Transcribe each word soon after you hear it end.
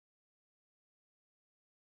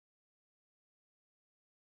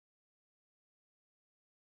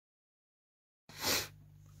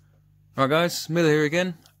Right guys, Miller here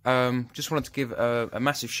again. Just wanted to give a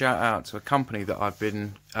massive shout out to a company that I've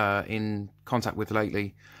been in contact with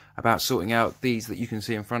lately about sorting out these that you can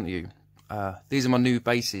see in front of you. These are my new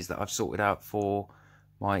bases that I've sorted out for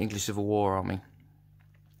my English Civil War army,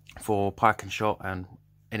 for Pike and Shot and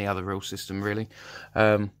any other rule system really.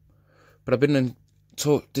 But I've been in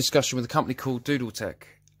discussion with a company called Doodle.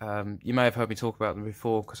 You may have heard me talk about them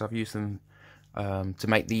before because I've used them to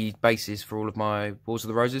make the bases for all of my Wars of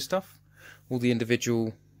the Roses stuff. All the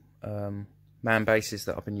individual man bases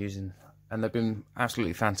that I've been using, and they've been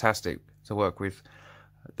absolutely fantastic to work with.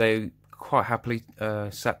 They quite happily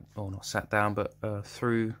not sat down, but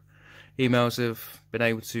through emails have been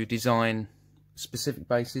able to design specific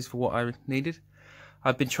bases for what I needed.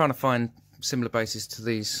 I've been trying to find similar bases to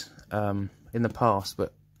these in the past,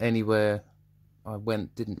 but anywhere I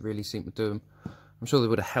went didn't really seem to do them. I'm sure they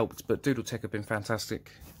would have helped, but Doodle have been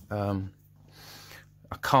fantastic. I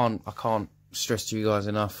can't stress to you guys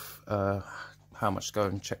enough how much to go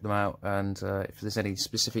and check them out, and if there's any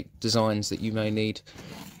specific designs that you may need,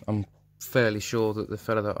 I'm fairly sure that the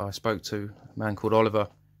fella that I spoke to, a man called Oliver,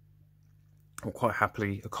 will quite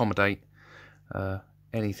happily accommodate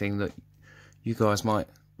anything that you guys might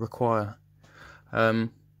require.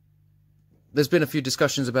 There's been a few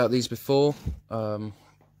discussions about these before.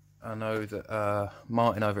 I know that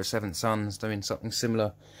Martin over at Seventh Son's doing something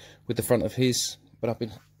similar with the front of his, but I've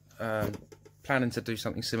been planning to do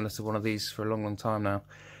something similar to one of these for a long time now.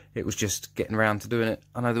 It was just getting around to doing it.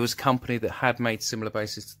 I know there was a company that had made similar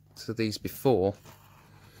bases to these before,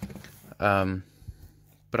 but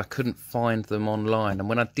I couldn't find them online, and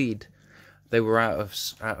when I did, they were out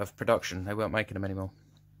of production. They weren't making them anymore.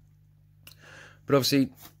 But obviously,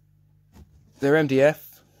 they're MDF.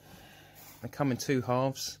 They come in two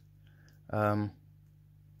halves. And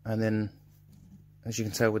then, as you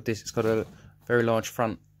can tell with this, it's got a very large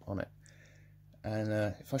front on it.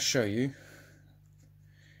 And if I show you,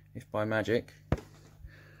 if by magic,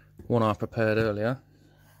 one I prepared earlier.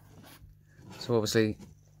 So obviously,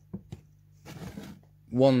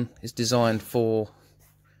 one is designed for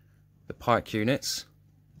the Pike units,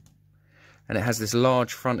 and it has this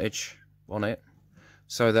large frontage on it,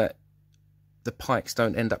 so that the Pikes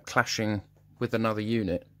don't end up clashing with another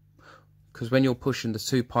unit. Because when you're pushing the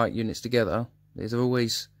two Pike units together, there's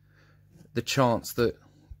always the chance that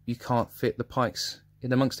you can't fit the Pikes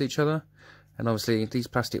in amongst each other. And obviously these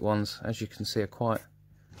plastic ones, as you can see, are quite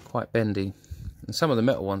bendy, and some of the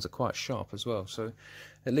metal ones are quite sharp as well. So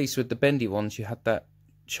at least with the bendy ones you had that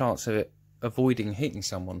chance of it avoiding hitting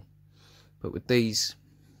someone. But with these,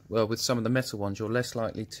 well, with some of the metal ones, you're less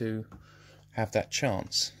likely to have that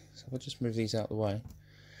chance. So if I just move these out of the way.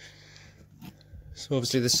 So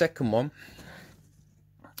obviously the second one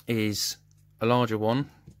is a larger one,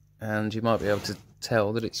 and you might be able to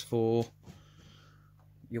tell that it's for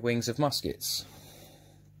your wings of muskets.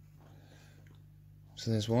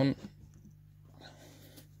 So there's one,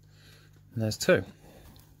 and there's two.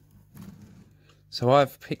 So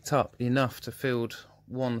I've picked up enough to field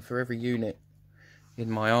one for every unit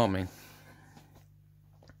in my army.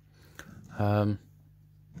 And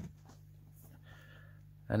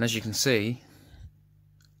as you can see,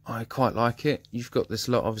 I quite like it. You've got this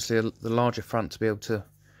lot, obviously the larger front to be able to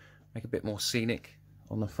make a bit more scenic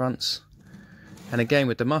on the fronts. And again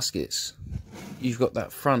with the muskets, you've got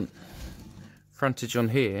that frontage on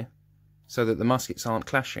here so that the muskets aren't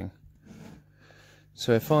clashing.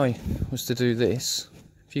 So if I was to do this,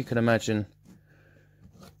 if you can imagine,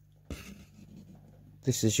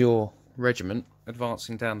 this is your regiment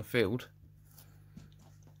advancing down the field,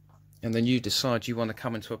 and then you decide you want to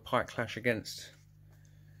come into a Pike clash against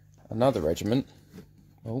another regiment.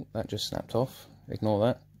 Oh, that just snapped off. Ignore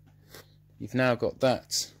that. You've now got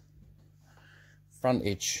that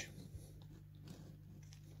frontage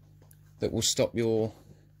that will stop your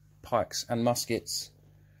Pikes and muskets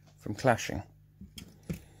from clashing.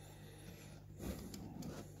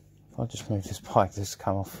 If I just move this Pike, this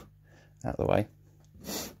come off out of the way.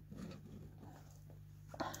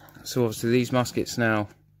 So obviously these muskets now,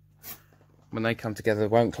 when they come together, they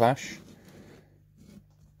won't clash.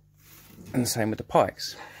 And the same with the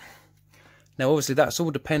Pikes. Now obviously that's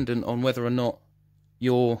all dependent on whether or not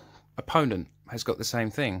your opponent has got the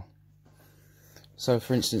same thing. So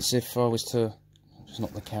for instance, if I was to just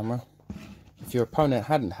knock the camera, if your opponent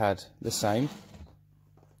hadn't had the same,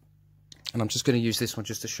 and I'm just going to use this one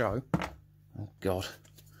just to show. Oh god,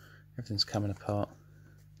 everything's coming apart.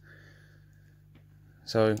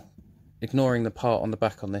 So ignoring the part on the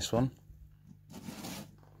back on this one,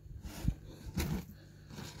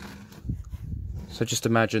 so just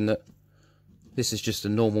imagine that this is just a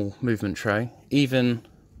normal movement tray. Even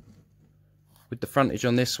with the frontage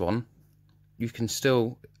on this one, you can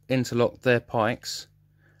still interlock their pikes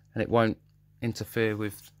and it won't interfere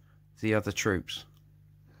with the other troops.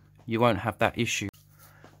 You won't have that issue.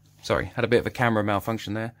 Sorry, had a bit of a camera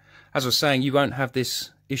malfunction there. As I was saying, you won't have this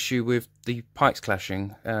issue with the pikes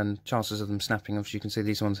clashing and chances of them snapping. Obviously you can see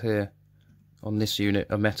these ones here on this unit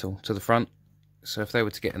are metal to the front, so if they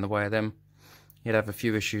were to get in the way of them, you'd have a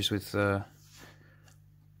few issues with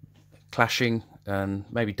clashing and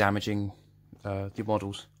maybe damaging your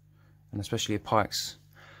models, and especially your pikes.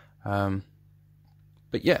 But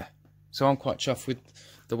yeah, so I'm quite chuffed with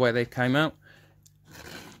the way they came out.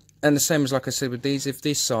 And the same as, like I said, with these, if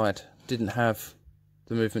this side didn't have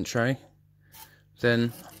the movement tray,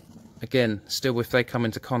 then again, still if they come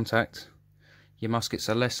into contact, your muskets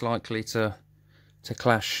are less likely to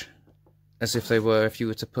clash as if they were if you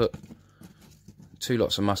were to put two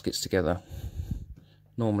lots of muskets together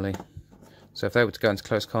normally. So if they were to go into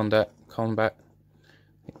close combat,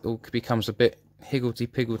 it all becomes a bit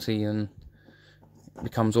higgledy-piggledy and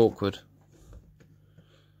becomes awkward.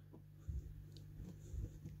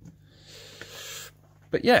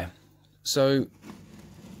 But yeah, so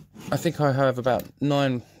I think I have about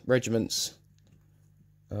 9 regiments,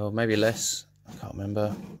 or maybe less, I can't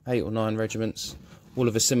remember, 8 or 9 regiments, all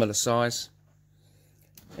of a similar size,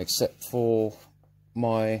 except for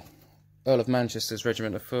my Earl of Manchester's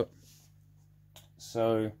regiment of foot.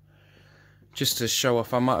 So just to show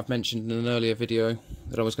off, I might have mentioned in an earlier video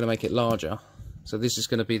that I was going to make it larger. So this is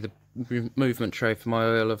going to be the movement tray for my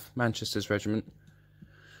Earl of Manchester's regiment.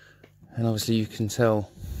 And obviously you can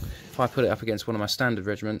tell, if I put it up against one of my standard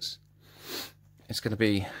regiments, it's going to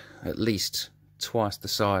be at least twice the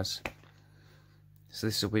size. So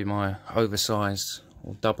this will be my oversized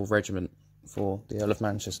or double regiment for the Earl of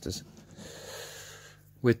Manchester's,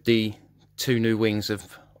 with the 2 new wings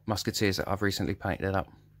of musketeers that I've recently painted up,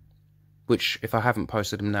 which if I haven't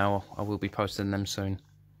posted them now, I will be posting them soon.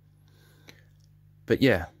 But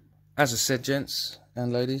yeah, as I said, gents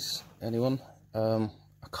and ladies, anyone, I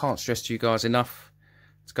can't stress to you guys enough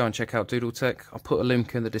to go and check out Doodle Tech. I'll put a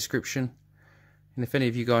link in the description, and if any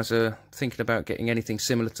of you guys are thinking about getting anything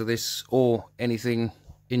similar to this, or anything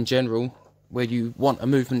in general where you want a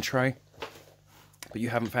movement tray but you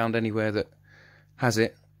haven't found anywhere that has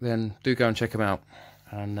it, then do go and check them out,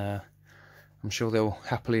 and I'm sure they'll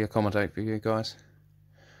happily accommodate for you guys.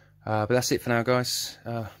 But that's it for now, guys.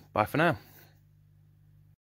 Bye for now.